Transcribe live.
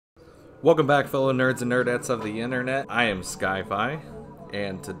Welcome back, fellow nerds and nerdettes of the internet. I am Skyfi,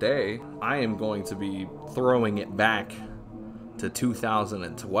 and today I am going to be throwing it back to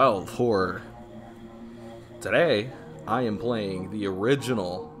 2012 horror. Today, I am playing the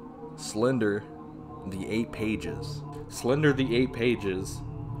original Slender, the 8 Pages. Slender, the 8 Pages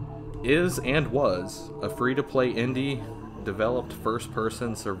is and was a free-to-play indie developed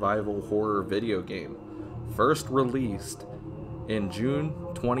first-person survival horror video game, first released in June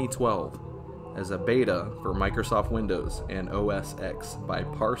 2012 as a beta for Microsoft Windows and OS X by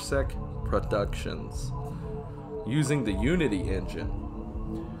Parsec Productions using the Unity engine.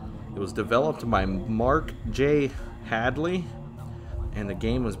 It was developed by Mark J. Hadley, and the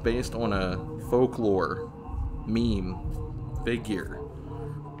game was based on a folklore meme figure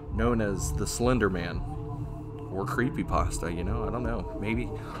known as the Slender Man, or creepypasta, you know, I don't know,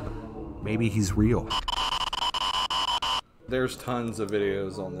 maybe he's real. There's tons of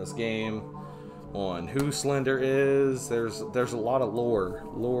videos on this game on who Slender is. There's a lot of lore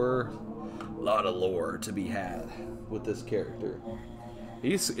to be had with this character.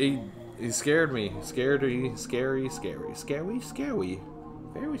 He scared me. Scary, very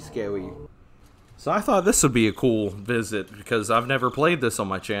scary. So I thought this would be a cool visit because I've never played this on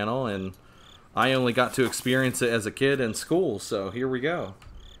my channel and I only got to experience it as a kid in school, so here we go.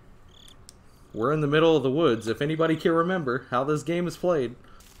 We're in the middle of the woods, if anybody can remember how this game is played.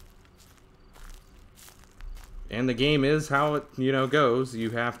 And the game is how it, goes.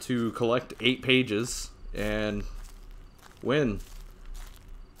 You have to collect 8 pages and win.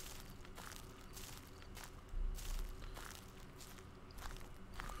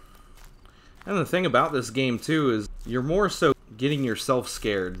 And the thing about this game too is you're more so getting yourself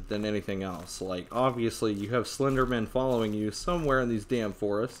scared than anything else. Like, obviously you have Slenderman following you somewhere in these damn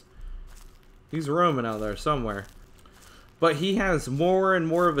forests. He's roaming out there somewhere. But he has more and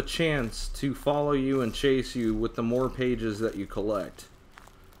more of a chance to follow you and chase you with the more pages that you collect.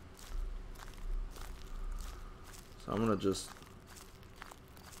 So I'm gonna just...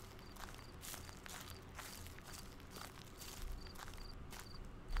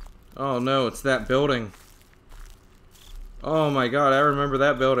 Oh no, it's that building. Oh my god, I remember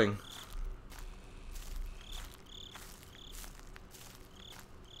that building.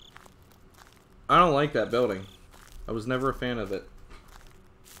 I don't like that building. I was never a fan of it.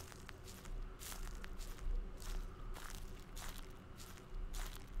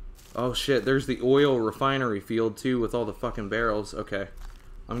 Oh shit, there's the oil refinery field too with all the fucking barrels. Okay,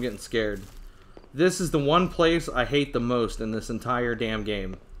 I'm getting scared. This is the one place I hate the most in this entire damn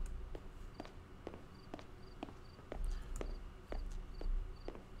game.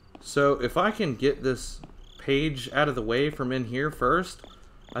 So if I can get this page out of the way from in here first,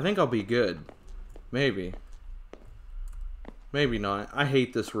 I think I'll be good. Maybe. Maybe not. I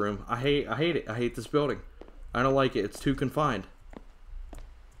hate this room. I hate it. I hate this building. I don't like it. It's too confined.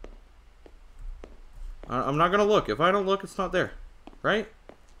 I'm not gonna look. If I don't look, it's not there. Right?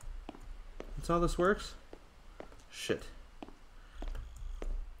 That's how this works? Shit.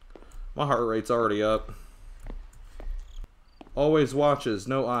 My heart rate's already up. Always watches,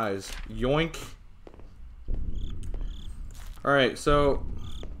 no eyes. Yoink. Alright, so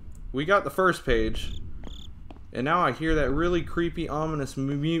we got the first page, and now I hear that really creepy, ominous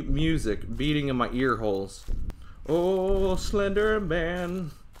music beating in my ear holes. Oh, Slender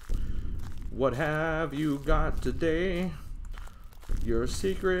Man, what have you got today? Your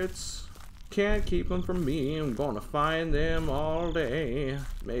secrets, can't keep them from me. I'm gonna find them all day.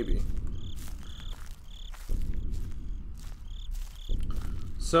 Maybe.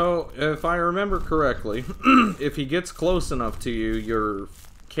 So, if I remember correctly, if he gets close enough to you, your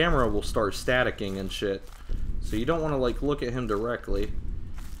camera will start staticking and shit. So you don't want to, like, look at him directly.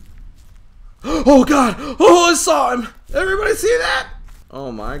 Oh god! Oh, I saw him! Everybody see that? Oh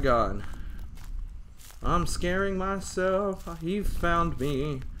my god. I'm scaring myself. He found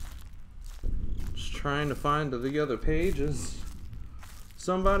me. Just trying to find the other pages.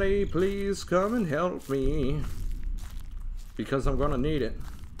 Somebody please come and help me. Because I'm gonna need it.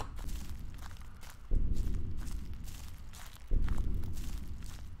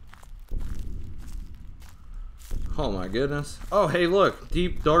 Oh my goodness. Oh hey look,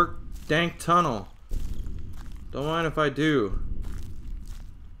 deep dark dank tunnel. Don't mind if I do.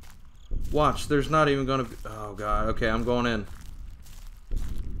 Watch, there's not even gonna be... Oh god, okay, I'm going in.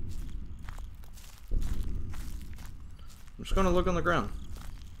 I'm just gonna look on the ground.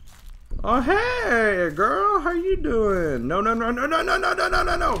 Oh hey girl, how you doing? No.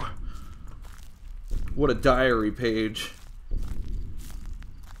 What a diary page.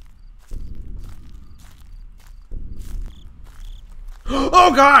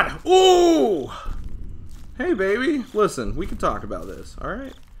 Oh God! Ooh! Hey baby, listen, we can talk about this,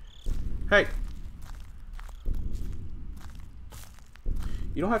 alright? Hey.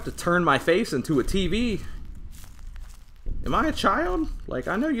 You don't have to turn my face into a TV. Am I a child? Like,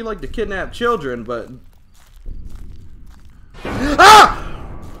 I know you like to kidnap children, but... Ah!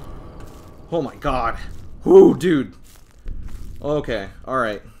 Oh my God. Ooh, dude. Okay,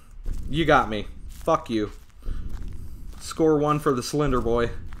 alright. You got me. Fuck you. Score 1 for the Slender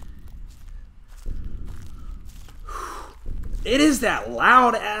boy. It is that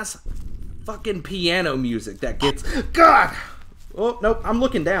loud ass fucking piano music that gets... God! Oh, nope, I'm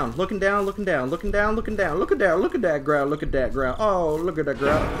looking down. Looking down, looking down, looking down, looking down. Looking down, look at that ground, look at that ground. Oh, look at that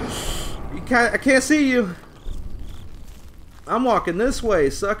ground. I can't see you. I'm walking this way,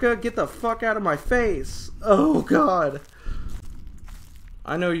 sucker. Get the fuck out of my face. Oh, God.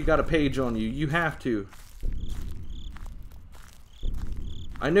 I know you got a page on you. You have to.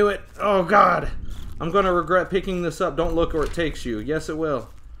 I knew it. Oh, God. I'm going to regret picking this up. Don't look or it takes you. Yes, it will.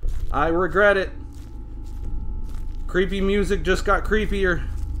 I regret it. Creepy music just got creepier.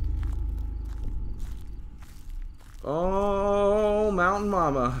 Oh, Mountain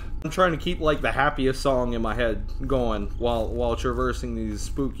Mama. I'm trying to keep like the happiest song in my head going while traversing these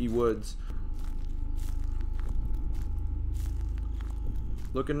spooky woods.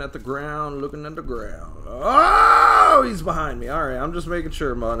 Looking at the ground, looking at the ground. Oh, he's behind me. All right, I'm just making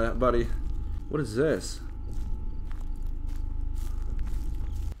sure, buddy. What is this?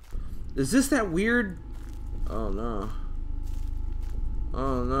 Is this that weird... Oh no.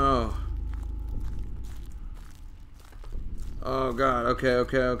 Oh no. Oh God,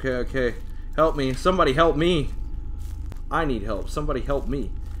 okay. Help me, somebody help me. I need help, somebody help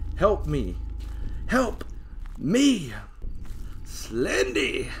me. Help me. Help me.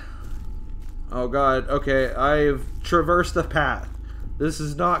 Slendy. Oh God, okay, I've traversed the path. This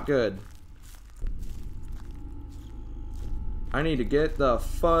is not good. I need to get the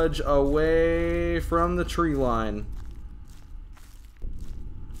fudge away from the tree line.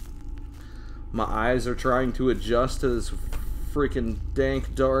 My eyes are trying to adjust to this freaking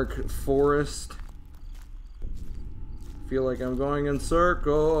dank, dark forest. Feel like I'm going in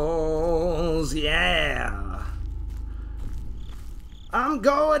circles. Yeah. I'm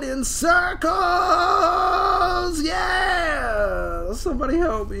going in circles. Yeah. Somebody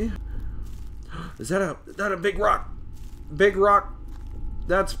help me. Is that a big rock? Big rock,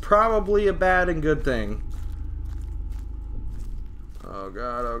 that's probably a bad and good thing. Oh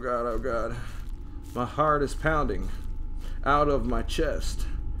God, oh God, oh God. My heart is pounding out of my chest,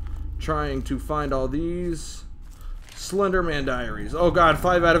 trying to find all these Slenderman diaries. Oh God,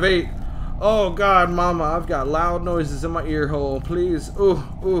 5 out of 8. Oh God, Mama, I've got loud noises in my ear hole. Please, ooh,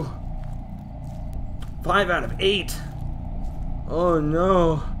 ooh. 5 out of 8. Oh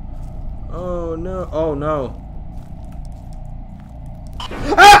no. Oh no, oh no.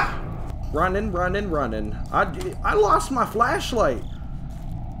 Ah! Running. I lost my flashlight.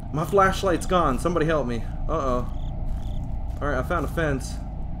 My flashlight's gone. Somebody help me. Uh-oh. Alright, I found a fence.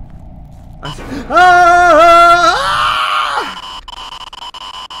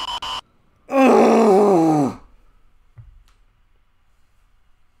 Oh!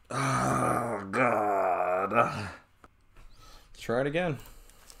 Oh, God. Let's try it again.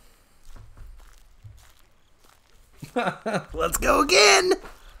 Let's go again.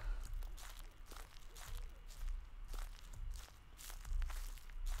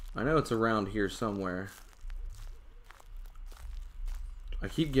 I know it's around here somewhere. I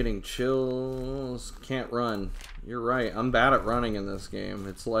keep getting chills. Can't run. You're right. I'm bad at running in this game.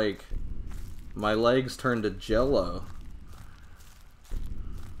 It's like my legs turn to jello.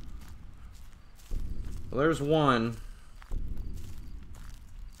 Well, there's one.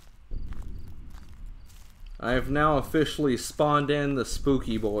 I have now officially spawned in the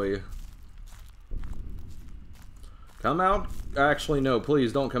spooky boy. Come out? Actually, no,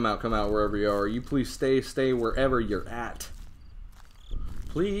 please don't come out wherever you are. You please stay wherever you're at.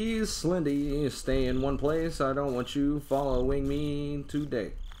 Please, Slendy, stay in one place. I don't want you following me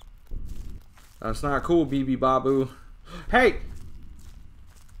today. That's not cool, BB Babu. Hey!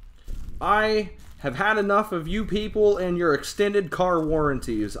 I have had enough of you people and your extended car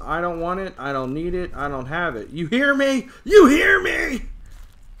warranties. I don't want it. I don't need it. I don't have it. You hear me? You hear me?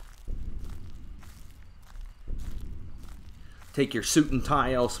 Take your suit and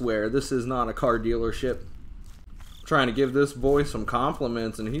tie elsewhere. This is not a car dealership. I'm trying to give this boy some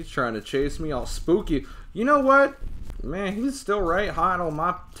compliments and he's trying to chase me all spooky. You know what? Man, he's still right hot on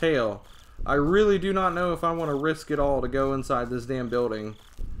my tail. I really do not know if I want to risk it all to go inside this damn building.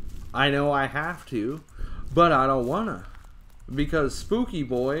 I know I have to, but I don't wanna. because Spooky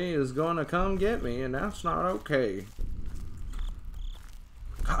Boy is gonna come get me, and that's not okay.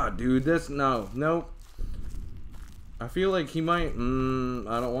 God, dude, this, nope. I feel like he might,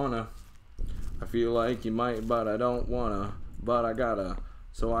 I don't wanna. I feel like he might, but I don't wanna. But I gotta,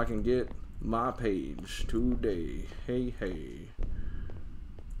 so I can get my page today. Hey, hey.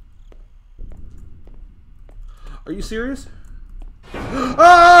 Are you serious? Oh,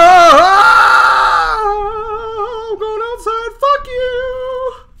 I'm going outside. Fuck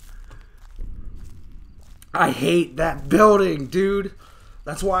you. I hate that building, dude.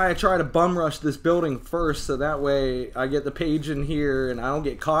 That's why I try to bum rush this building first, so that way I get the page in here and I don't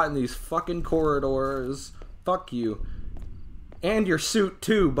get caught in these fucking corridors. Fuck you. And your suit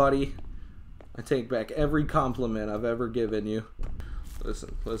too, buddy. I take back every compliment I've ever given you.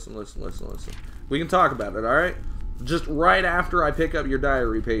 Listen. We can talk about it, alright? Just right after I pick up your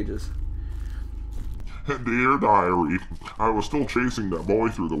diary pages. Dear diary, I was still chasing that boy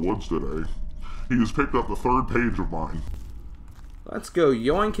through the woods today. He has picked up the 3rd page of mine. Let's go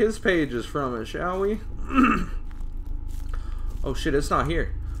yoink his pages from it, shall we? Oh shit, it's not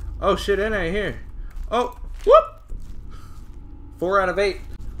here. Oh shit, it ain't here. Oh, whoop! 4 out of 8.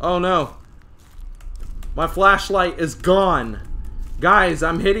 Oh no. My flashlight is gone. Guys,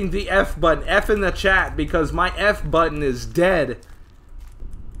 I'm hitting the F button. F in the chat because my F button is dead.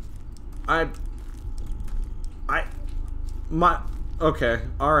 Okay,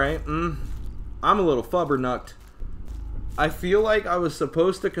 alright. I'm a little flubbernucked. I feel like I was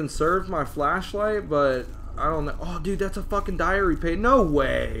supposed to conserve my flashlight, but I don't know. Oh, dude, that's a fucking diary page. No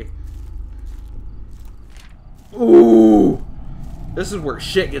way. Ooh. This is where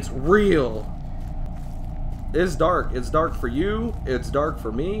shit gets real. It's dark. It's dark for you. It's dark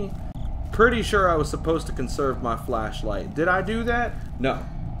for me. Pretty sure I was supposed to conserve my flashlight. Did I do that? No.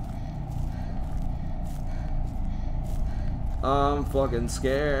 I'm fucking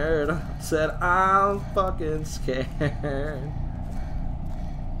scared. Said I'm fucking scared.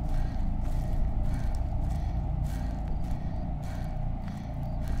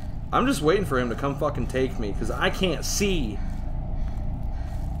 I'm just waiting for him to come fucking take me because I can't see.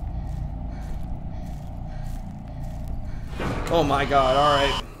 Oh my god,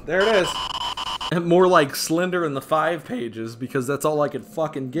 alright. There it is. And more like Slender in the 5 pages because that's all I could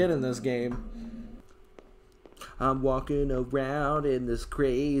fucking get in this game. I'm walking around in this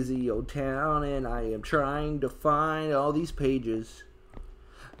crazy old town and I am trying to find all these pages.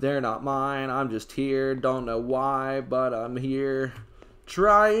 They're not mine, I'm just here, don't know why, but I'm here.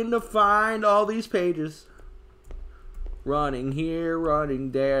 Trying to find all these pages. Running here,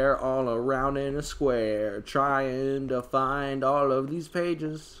 running there, all around in a square. Trying to find all of these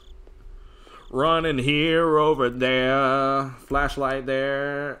pages. Running here, over there, flashlight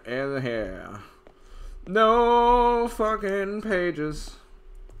there, and here. No fucking pages.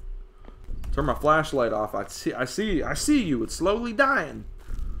 Turn my flashlight off. I see you. It's slowly dying.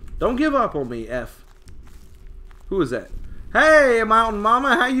 Don't give up on me, F. Who is that? Hey, Mountain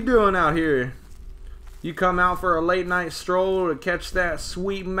Mama, how you doing out here? You come out for a late night stroll to catch that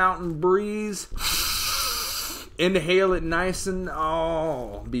sweet mountain breeze. Inhale it nice and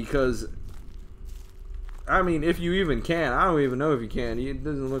because I mean, if you even can. I don't even know if you can. It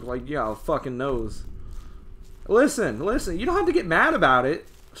doesn't look like you got a fucking nose. Listen, you don't have to get mad about it,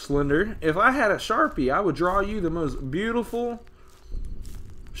 Slender. If I had a Sharpie, I would draw you the most beautiful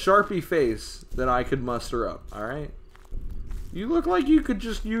Sharpie face that I could muster up, alright? You look like you could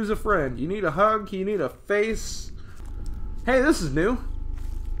just use a friend. You need a hug, you need a face. Hey, this is new.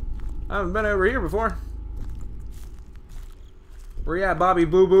 I haven't been over here before. Where you at, Bobby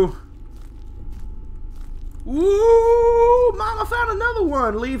Boo Boo? Ooh, Mama found another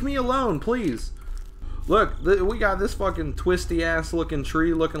one. Leave me alone, please. Look, we got this fucking twisty ass looking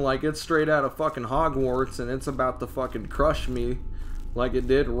tree looking like it's straight out of fucking Hogwarts and it's about to fucking crush me like it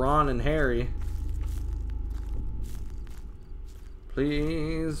did Ron and Harry.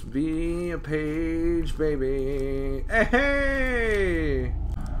 Please be a page, baby. Hey!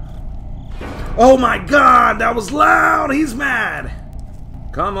 Oh my god, that was loud! He's mad!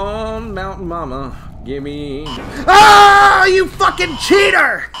 Come on, Mountain Mama. Give me... Ah! You fucking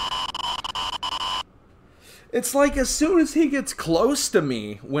cheater! It's like as soon as he gets close to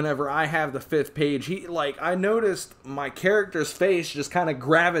me, whenever I have the 5th page, I noticed my character's face just kind of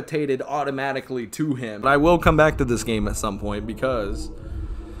gravitated automatically to him. But I will come back to this game at some point because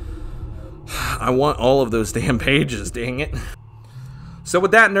I want all of those damn pages, dang it. So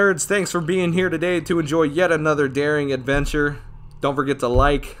with that, nerds, thanks for being here today to enjoy yet another daring adventure. Don't forget to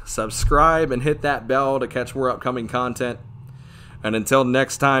like, subscribe, and hit that bell to catch more upcoming content. And until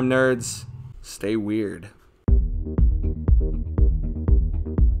next time, nerds, stay weird.